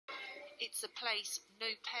It's a place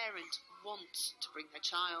no parent wants to bring their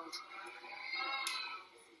child.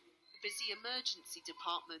 A busy emergency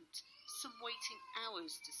department, some waiting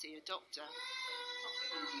hours to see a doctor.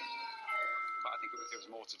 But I think it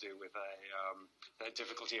was more to do with their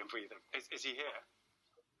difficulty in breathing. Is he here?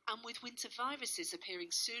 And with winter viruses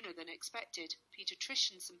appearing sooner than expected,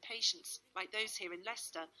 paediatricians and patients, like those here in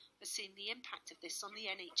Leicester, are seeing the impact of this on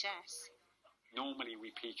the NHS. Normally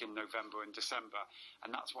we peak in November and December,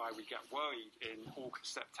 and that's why we get worried in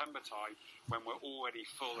August, September time when we're already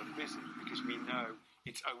full and busy, because we know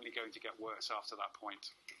it's only going to get worse after that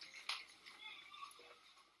point.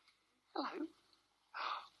 Hello.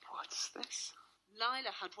 What's this?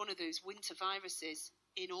 Lila had one of those winter viruses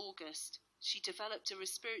in August. She developed a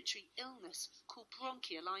respiratory illness called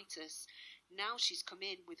bronchiolitis. Now she's come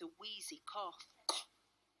in with a wheezy cough.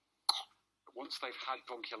 Once they've had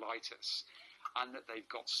bronchiolitis and that they've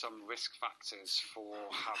got some risk factors for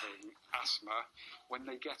having asthma, when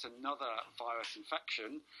they get another virus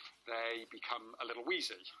infection, they become a little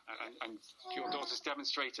wheezy. And your daughter's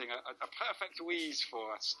demonstrating a perfect wheeze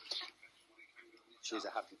for us. She's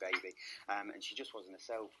a happy baby, and she just wasn't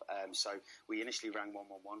herself. So we initially rang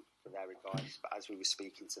 111 for their advice, but as we were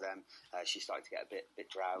speaking to them, she started to get a bit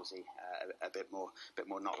drowsy, a bit more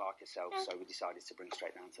not like herself. So we decided to bring her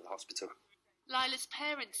straight down to the hospital. Lila's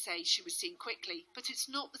parents say she was seen quickly, but it's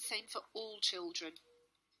not the same for all children.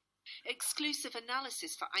 Exclusive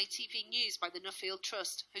analysis for ITV News by the Nuffield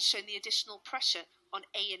Trust has shown the additional pressure on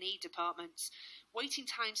A&E departments. Waiting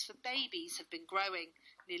times for babies have been growing.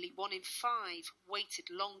 Nearly 1 in 5 waited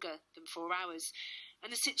longer than 4 hours.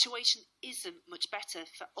 And the situation isn't much better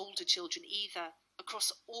for older children either.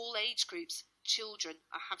 Across all age groups, children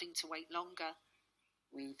are having to wait longer.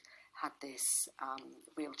 We've had this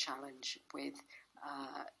real challenge with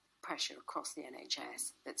pressure across the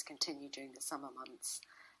NHS that's continued during the summer months,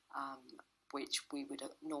 which we would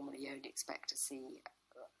normally only expect to see,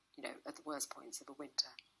 at the worst points of the winter.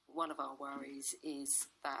 One of our worries is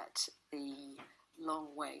that the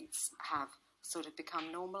long waits have sort of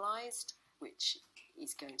become normalised, which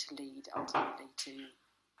is going to lead ultimately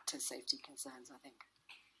to safety concerns, I think.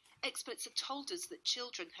 Experts have told us that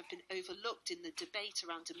children have been overlooked in the debate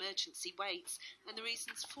around emergency waits, and the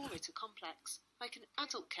reasons for it are complex. Like in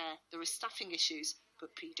adult care, there are staffing issues,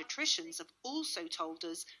 but paediatricians have also told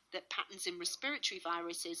us that patterns in respiratory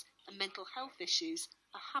viruses and mental health issues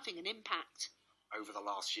are having an impact. Over the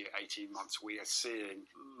last year, 18 months, we are seeing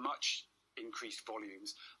much increased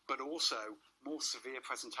volumes, but also more severe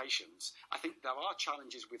presentations. I think there are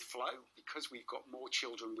challenges with flow because we've got more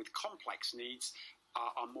children with complex needs,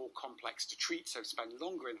 are more complex to treat, so spend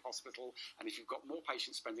longer in hospital, and if you've got more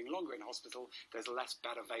patients spending longer in hospital, there's less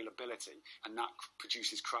bed availability, and that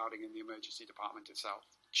produces crowding in the emergency department itself.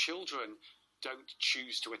 Children don't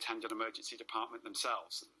choose to attend an emergency department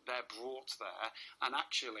themselves. They're brought there, and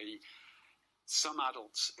actually some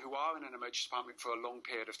adults who are in an emergency department for a long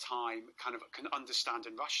period of time kind of can understand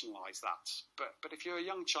and rationalise that. But if you're a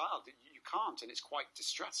young child, you can't, and it's quite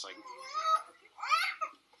distressing.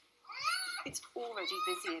 It's already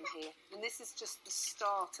busy in here, and this is just the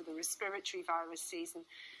start of the respiratory virus season.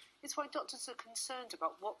 It's why doctors are concerned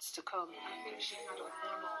about what's to come.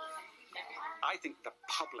 I think the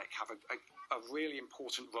public have a really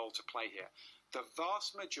important role to play here. The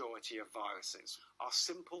vast majority of viruses are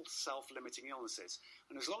simple, self-limiting illnesses,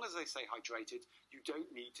 and as long as they stay hydrated, you don't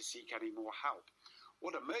need to seek any more help.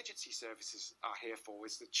 What emergency services are here for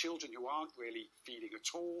is the children who aren't really feeding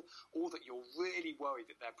at all, or that you're really worried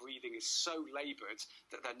that their breathing is so laboured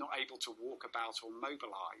that they're not able to walk about or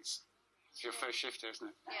mobilise. It's your first shift here, isn't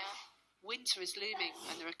it? Yeah. Winter is looming,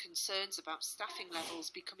 and there are concerns about staffing levels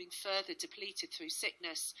becoming further depleted through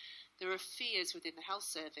sickness. There are fears within the health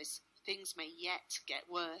service. Things may yet get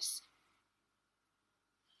worse.